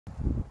Hey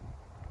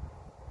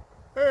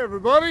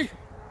everybody,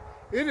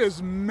 it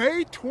is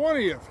May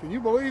 20th. Can you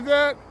believe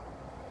that?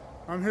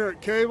 I'm here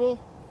at Cable.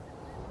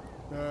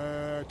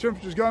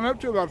 Temperature's gone up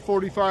to about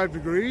 45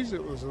 degrees.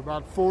 It was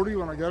about 40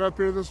 when I got up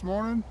here this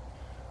morning.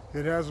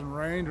 It hasn't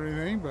rained or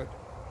anything, but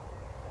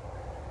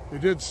it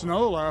did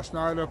snow last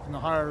night up in the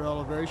higher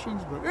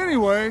elevations. But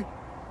anyway,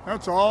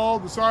 that's all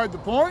beside the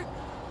point.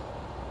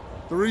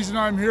 The reason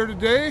I'm here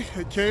today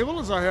at Cable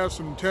is I have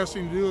some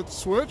testing to do at the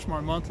switch,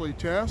 my monthly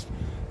test,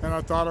 and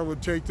I thought I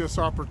would take this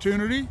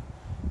opportunity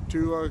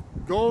to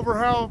go over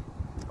how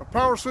a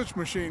power switch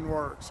machine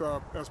works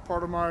as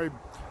part of my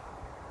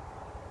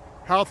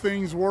how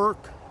things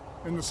work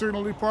in the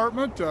signal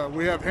department.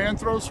 We have hand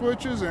throw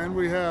switches and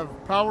we have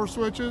power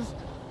switches,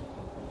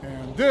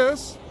 and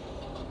this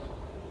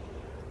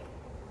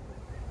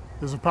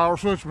is a power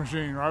switch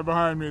machine right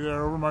behind me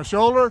there over my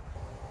shoulder.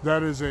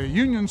 That is a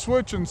Union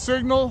Switch and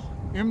Signal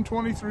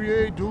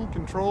M23A dual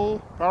control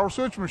power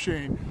switch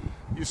machine.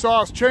 You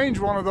saw us change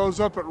one of those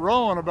up at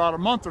Rowan about a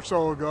month or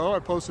so ago. I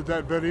posted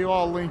that video.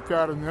 I'll link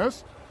that in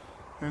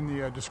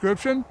the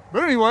description.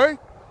 But anyway,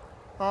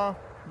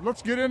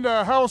 let's get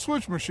into how a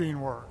switch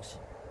machine works.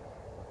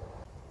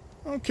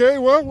 Okay,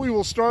 well, we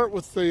will start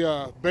with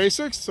the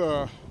basics,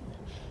 the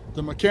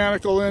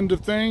mechanical end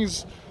of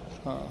things.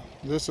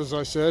 This, as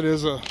I said,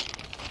 is a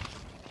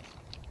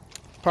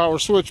power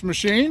switch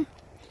machine.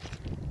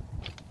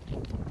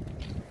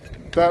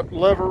 That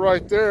lever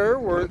right there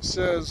where it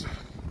says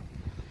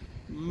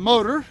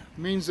motor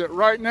means that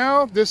right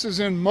now this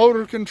is in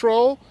motor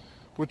control,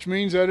 which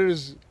means that it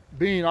is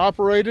being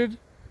operated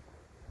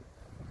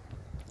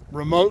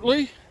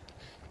remotely.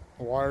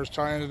 The wires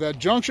tie into that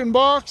junction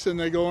box and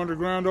they go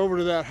underground over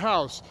to that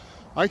house.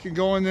 I can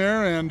go in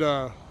there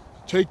and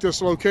take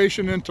this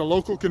location into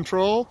local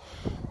control,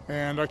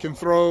 and I can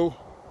throw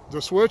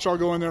the switch. I'll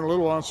go in there in a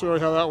little while and show you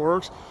how that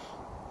works.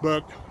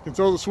 But you can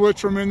throw the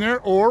switch from in there,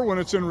 or when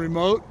it's in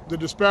remote, the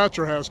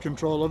dispatcher has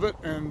control of it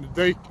and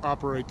they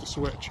operate the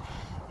switch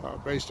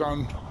based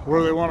on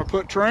where they want to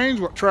put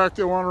trains, what track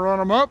they want to run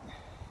them up.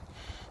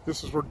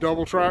 This is where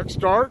double track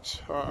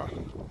starts.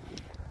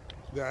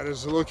 That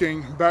is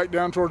looking back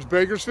down towards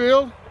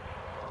Bakersfield,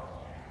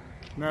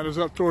 and that is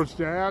up towards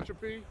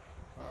Tehachapi.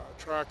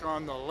 Track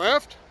on the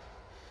left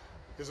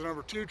is the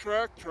number 2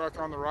 track. Track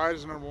on the right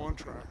is the number 1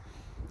 track.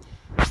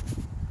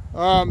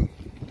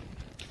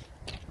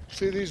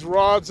 See these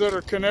rods that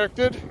are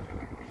connected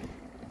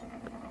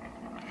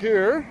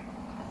here?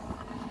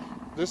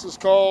 This is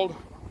called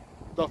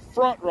the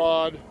front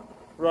rod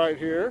right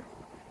here,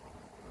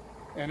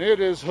 and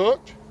it is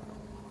hooked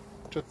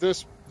to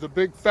the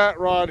big fat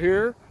rod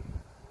here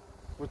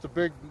with the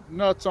big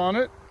nuts on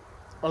it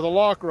are the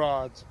lock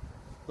rods.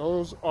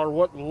 Those are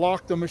what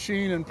lock the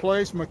machine in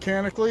place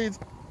mechanically.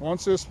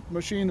 Once this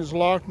machine is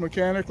locked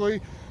mechanically,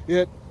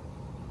 it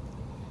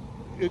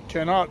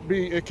cannot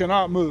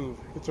move.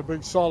 It's a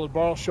big solid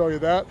bar. I'll show you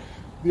that.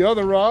 The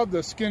other rod,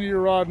 the skinnier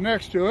rod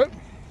next to it,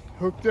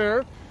 hooked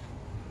there,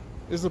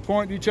 is the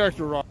point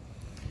detector rod.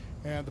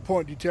 And the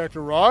point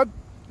detector rod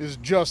is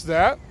just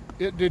that.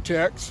 It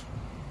detects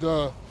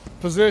the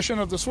position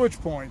of the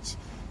switch points.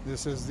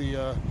 This is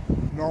the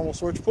normal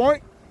switch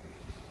point,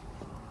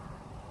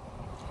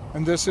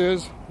 and this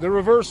is the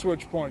reverse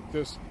switch point.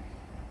 This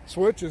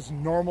switch is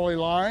normally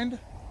lined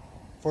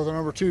for the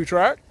number 2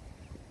 track,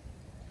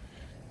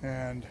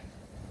 and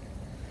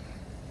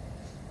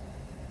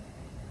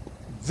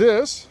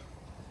this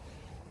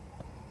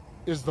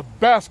is the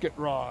basket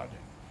rod.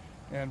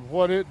 And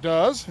what it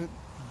does, it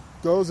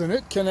goes and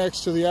it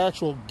connects to the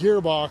actual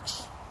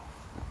gearbox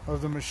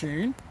of the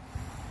machine.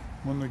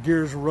 When the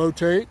gears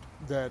rotate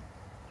that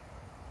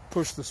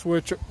push the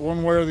switch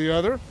one way or the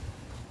other,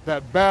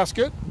 that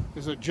basket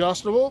is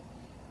adjustable,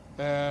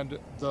 and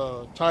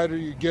the tighter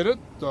you get it,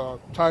 the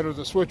tighter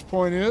the switch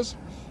point is,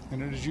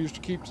 and it is used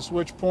to keep the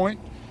switch point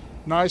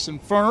nice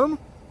and firm.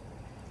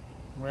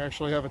 We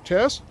actually have a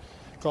test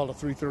called a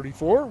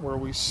 334 where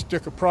we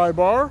stick a pry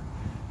bar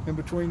in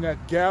between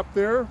that gap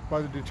there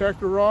by the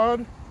detector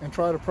rod and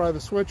try to pry the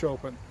switch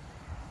open.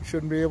 You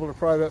shouldn't be able to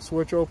pry that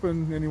switch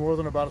open any more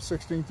than about a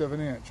 1/16 of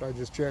an inch. I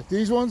just checked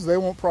these ones. They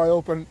won't pry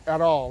open at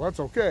all. That's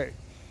okay.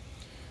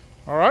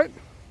 All right,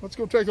 let's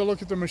go take a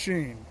look at the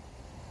machine.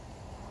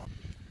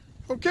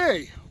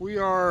 Okay, we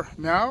are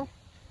now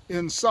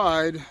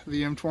inside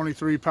the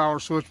M23 power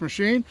switch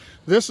machine.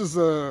 This is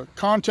the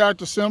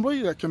contact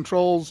assembly that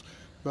controls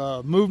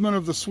the movement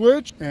of the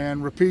switch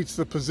and repeats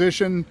the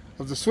position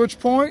of the switch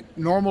point,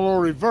 normal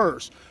or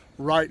reverse.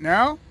 Right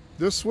now,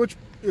 this switch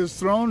is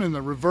thrown in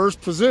the reverse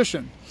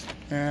position,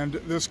 and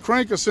this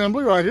crank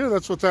assembly right here,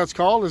 that's what that's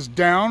called, is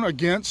down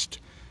against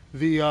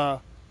the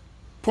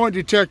point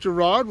detector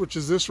rod, which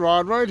is this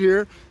rod right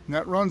here, and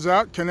that runs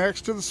out,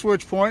 connects to the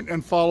switch point,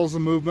 and follows the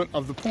movement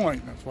of the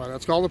point. That's why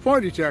that's called the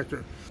point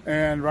detector.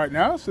 And right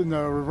now it's in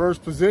the reverse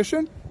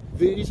position.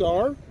 These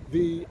are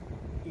the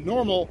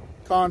normal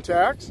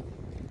contacts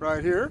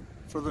right here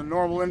for the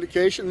normal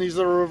indication. These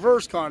are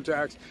reverse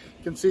contacts.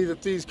 You can see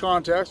that these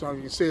contacts, I don't know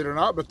if you can see it or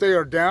not, but they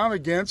are down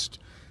against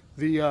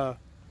the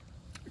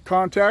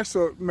contacts,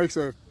 so it makes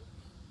a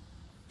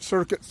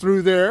circuit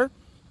through there,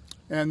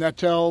 and that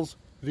tells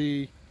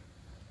the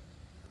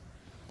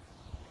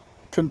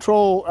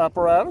control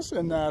apparatus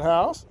in that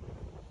house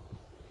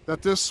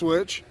that this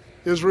switch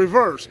is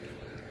reversed.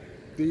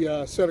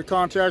 The set of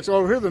contacts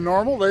over here, the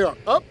normal, they are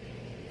up,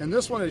 and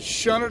this one is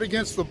shunted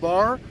against the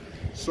bar,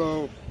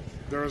 so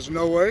there is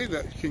no way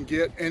that you can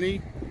get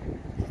any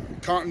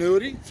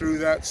continuity through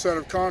that set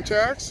of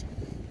contacts,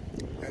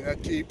 and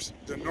that keeps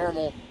the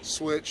normal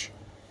switch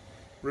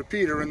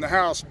repeater in the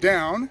house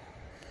down.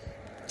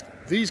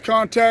 These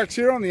contacts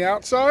here on the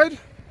outside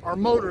are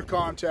motor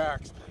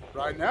contacts.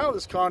 Right now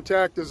this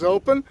contact is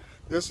open.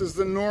 This is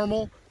the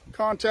normal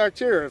contact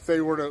here. If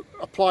they were to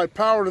apply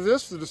power to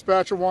this, the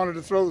dispatcher wanted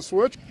to throw the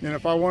switch, and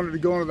if I wanted to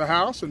go into the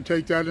house and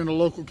take that into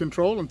local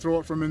control and throw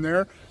it from in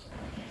there,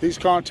 these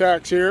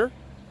contacts here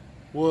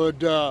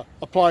would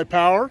apply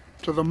power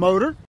to the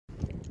motor.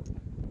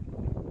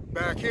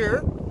 Back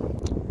here,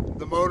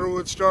 the motor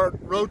would start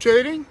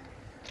rotating.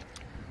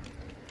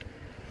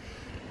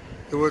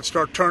 It would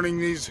start turning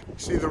these,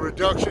 see the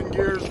reduction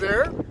gears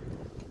there,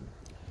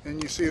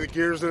 and you see the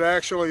gears that are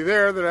actually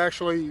there that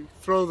actually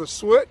throw the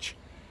switch.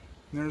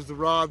 And there's the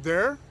rod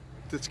there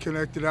that's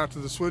connected out to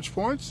the switch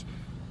points.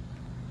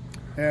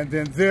 And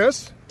then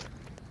this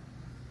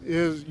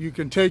is, you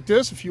can take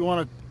this, if you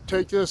want to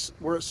take this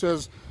where it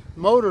says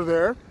motor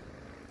there,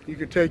 you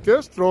could take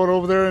this, throw it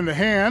over there in the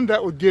hand.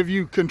 That would give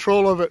you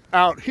control of it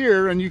out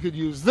here, and you could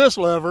use this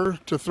lever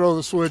to throw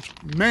the switch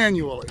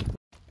manually.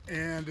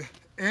 And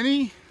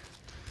any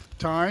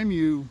time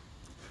you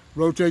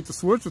rotate the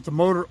switch with the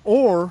motor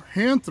or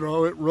hand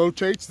throw, it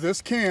rotates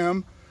this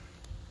cam,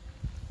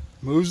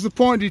 moves the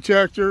point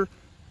detector,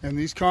 and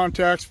these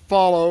contacts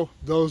follow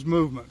those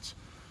movements.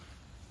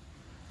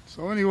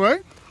 So anyway,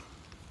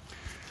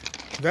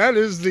 that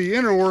is the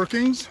inner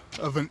workings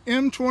of an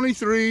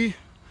M23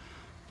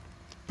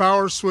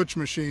 power switch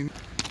machine.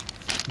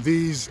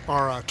 These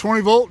are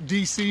 20 volt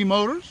DC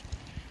motors,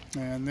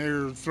 and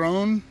they're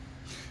thrown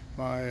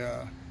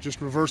by just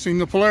reversing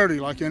the polarity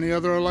like any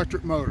other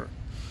electric motor.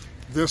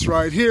 This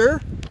right here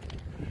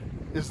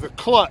is the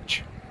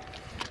clutch,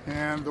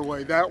 and the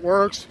way that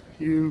works,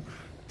 you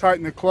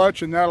tighten the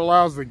clutch and that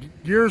allows the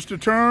gears to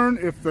turn.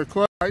 If the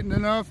clutch is tight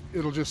enough,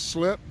 it'll just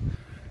slip.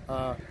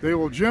 They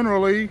will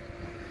generally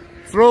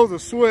throw the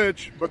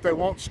switch, but they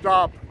won't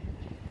stop.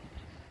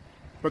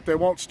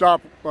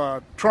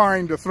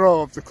 Trying to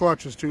throw if the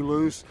clutch is too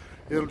loose.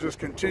 It'll just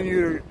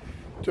continue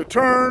to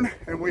turn,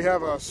 and we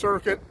have a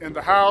circuit in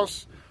the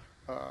house,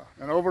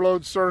 an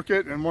overload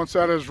circuit, and once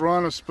that has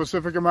run a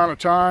specific amount of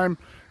time,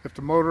 if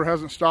the motor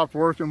hasn't stopped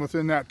working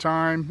within that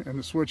time and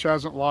the switch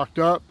hasn't locked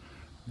up,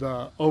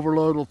 the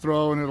overload will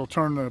throw and it'll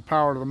turn the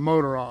power to the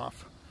motor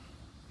off.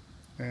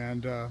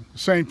 And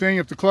same thing,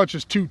 if the clutch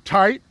is too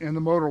tight and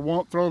the motor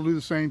won't throw, it'll do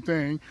the same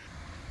thing.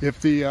 If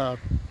the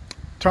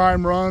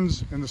time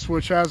runs and the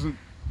switch hasn't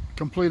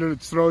completed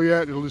its throw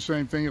yet, it'll do the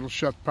same thing, it'll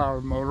shut the power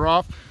of the motor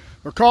off.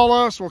 Or call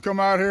us, we'll come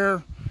out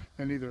here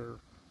and either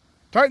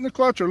tighten the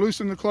clutch or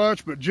loosen the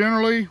clutch, but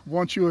generally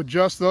once you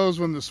adjust those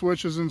when the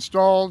switch is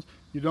installed,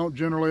 you don't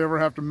generally ever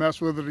have to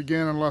mess with it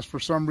again unless for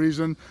some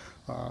reason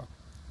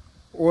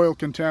oil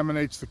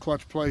contaminates the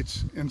clutch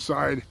plates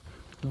inside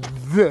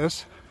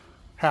this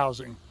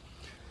housing.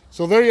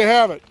 So there you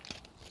have it,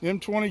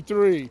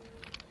 M23.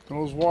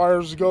 Those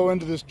wires go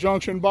into this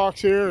junction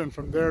box here and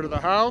from there to the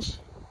house,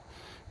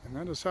 and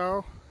that is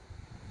how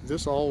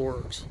this all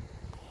works.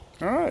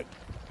 All right.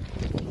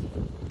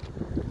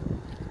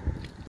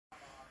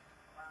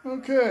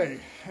 Okay,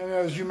 and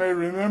as you may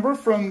remember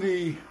from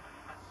the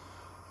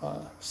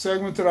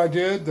segment that I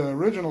did, the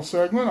original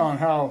segment on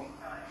how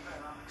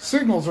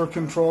signals are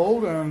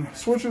controlled, and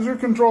switches are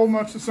controlled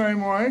much the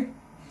same way.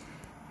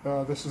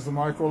 This is the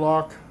micro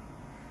lock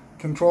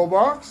control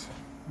box.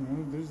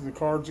 These are the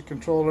cards that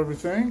control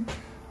everything.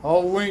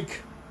 I'll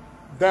link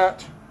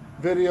that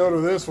video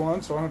to this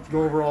one, so I don't have to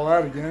go over all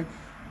that again.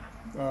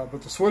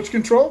 But the switch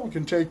control, we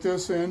can take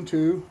this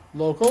into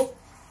local.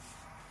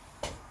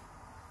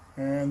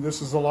 And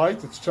this is the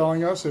light that's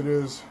telling us it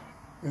is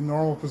in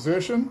normal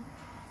position.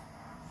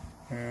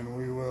 And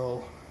we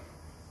will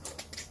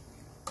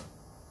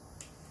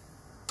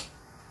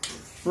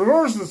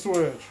reverse the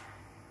switch.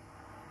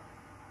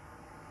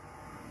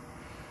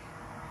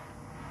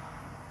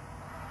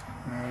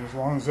 And as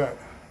long as that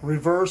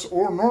reverse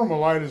or normal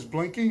light is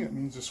blinking, it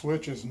means the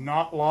switch is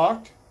not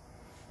locked.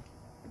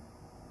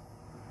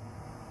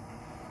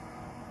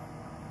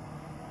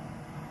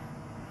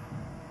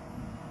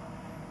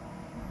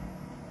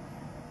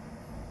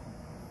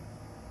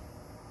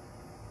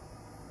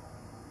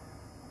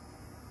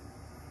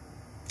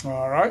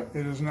 All right,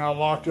 it is now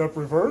locked up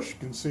reverse. You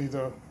can see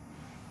the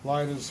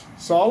light is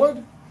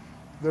solid.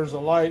 There's a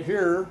light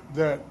here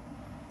that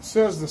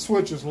says the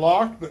switch is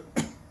locked, but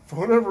for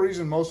whatever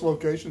reason, most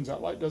locations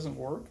that light doesn't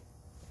work.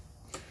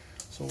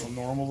 So we'll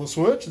normal the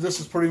switch.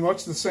 This is pretty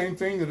much the same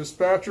thing the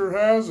dispatcher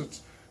has.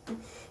 It's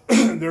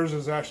theirs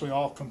is actually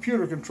all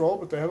computer control,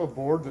 but they have a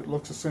board that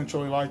looks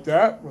essentially like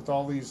that with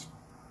all these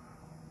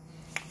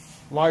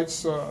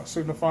lights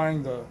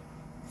signifying the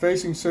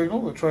facing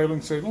signal, the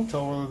trailing signal,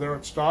 tell whether they're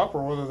at stop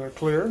or whether they're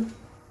clear,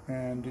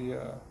 and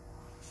the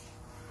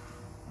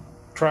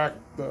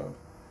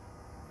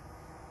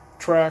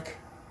track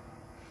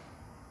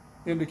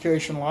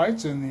indication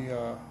lights in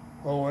the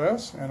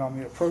OS and on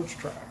the approach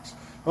tracks.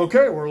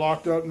 Okay, we're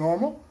locked up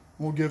normal.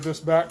 We'll give this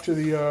back to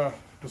the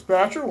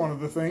dispatcher. One of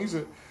the things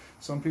that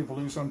some people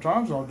do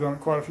sometimes, and I've done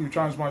it quite a few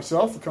times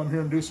myself, to come here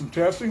and do some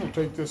testing. We'll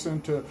take this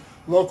into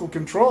local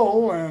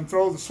control and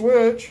throw the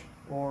switch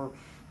or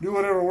do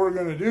whatever we're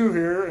going to do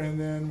here, and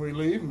then we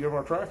leave and give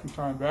our tracking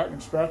time back. And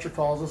dispatcher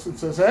calls us and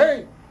says,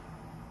 hey,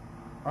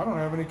 I don't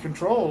have any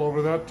control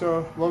over that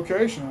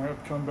location. I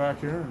have to come back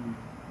here and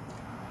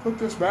put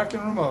this back in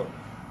remote.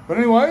 But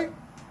anyway,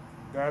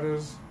 that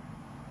is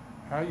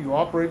how you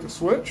operate the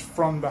switch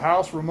from the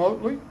house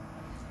remotely.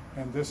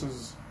 And this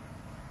is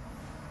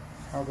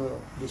how the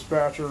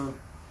dispatcher,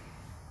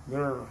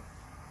 their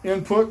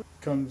input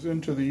comes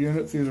into the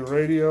unit through the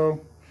radio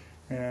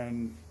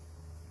and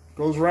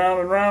goes round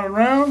and round and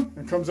round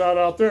and comes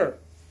out there.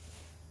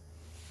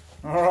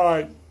 All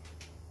right.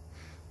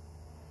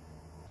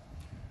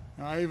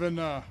 I even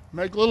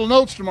make little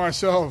notes to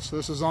myself.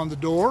 This is on the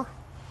door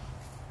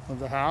of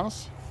the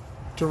house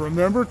to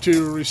remember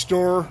to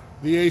restore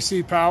the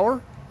AC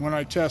power when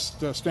I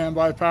test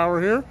standby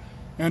power here,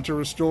 and to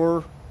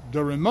restore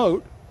the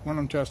remote when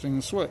I'm testing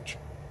the switch,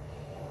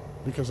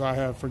 because I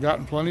have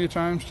forgotten plenty of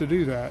times to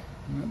do that,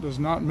 and that does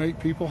not make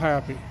people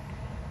happy.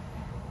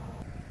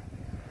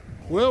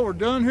 Well, we're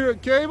done here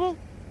at Cable.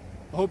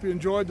 I hope you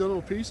enjoyed the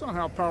little piece on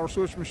how Power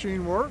Switch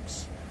Machine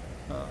works.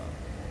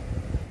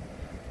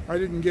 I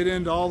didn't get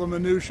into all the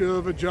minutiae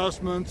of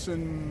adjustments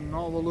and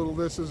all the little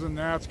thises and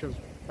that's, because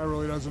that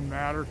really doesn't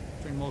matter.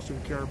 I think most of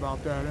you care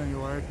about that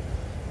anyway.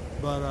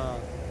 But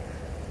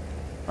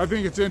I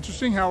think it's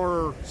interesting how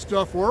our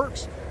stuff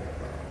works.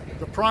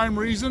 The prime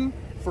reason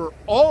for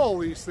all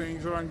these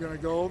things that I'm going to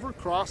go over,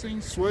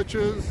 crossings,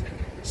 switches,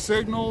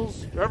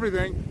 signals,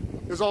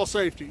 everything, is all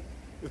safety.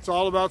 It's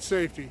all about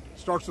safety. It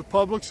starts with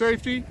public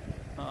safety.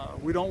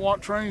 We don't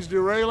want trains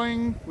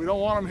derailing. We don't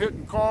want them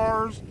hitting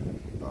cars.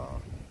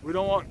 We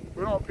don't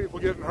want people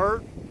getting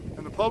hurt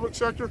in the public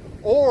sector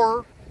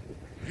or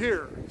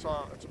here.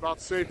 It's about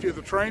the safety of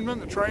the trainmen.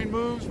 The train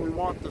moves. We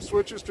want the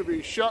switches to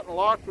be shut and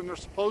locked when they're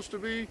supposed to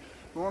be.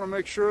 We want to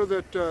make sure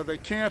that they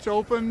can't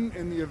open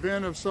in the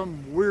event of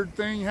some weird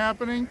thing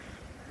happening.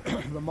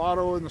 The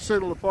motto in the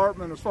signal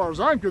department, as far as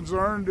I'm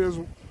concerned, is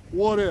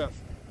what if?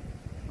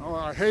 Oh,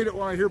 I hate it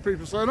when I hear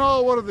people saying,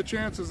 oh, what are the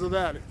chances of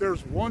that? If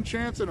there's one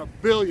chance in a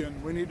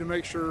billion, we need to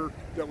make sure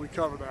that we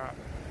cover that.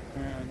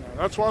 And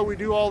that's why we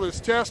do all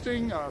this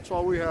testing. That's why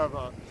we have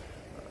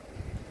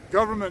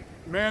government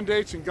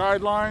mandates and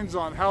guidelines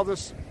on how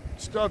this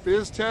stuff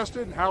is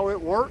tested and how it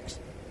works.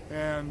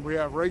 And we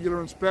have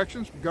regular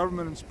inspections.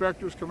 Government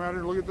inspectors come out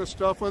here and look at this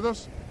stuff with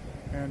us.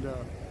 And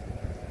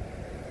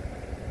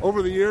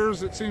over the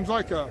years, it seems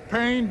like a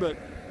pain, but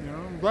you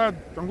know,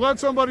 I'm glad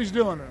somebody's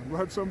doing it. I'm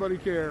glad somebody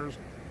cares.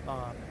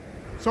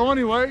 So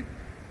anyway,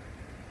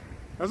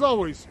 as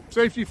always,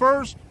 safety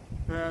first,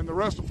 and the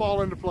rest will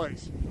fall into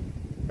place.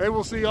 Hey,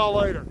 we'll see y'all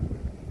later.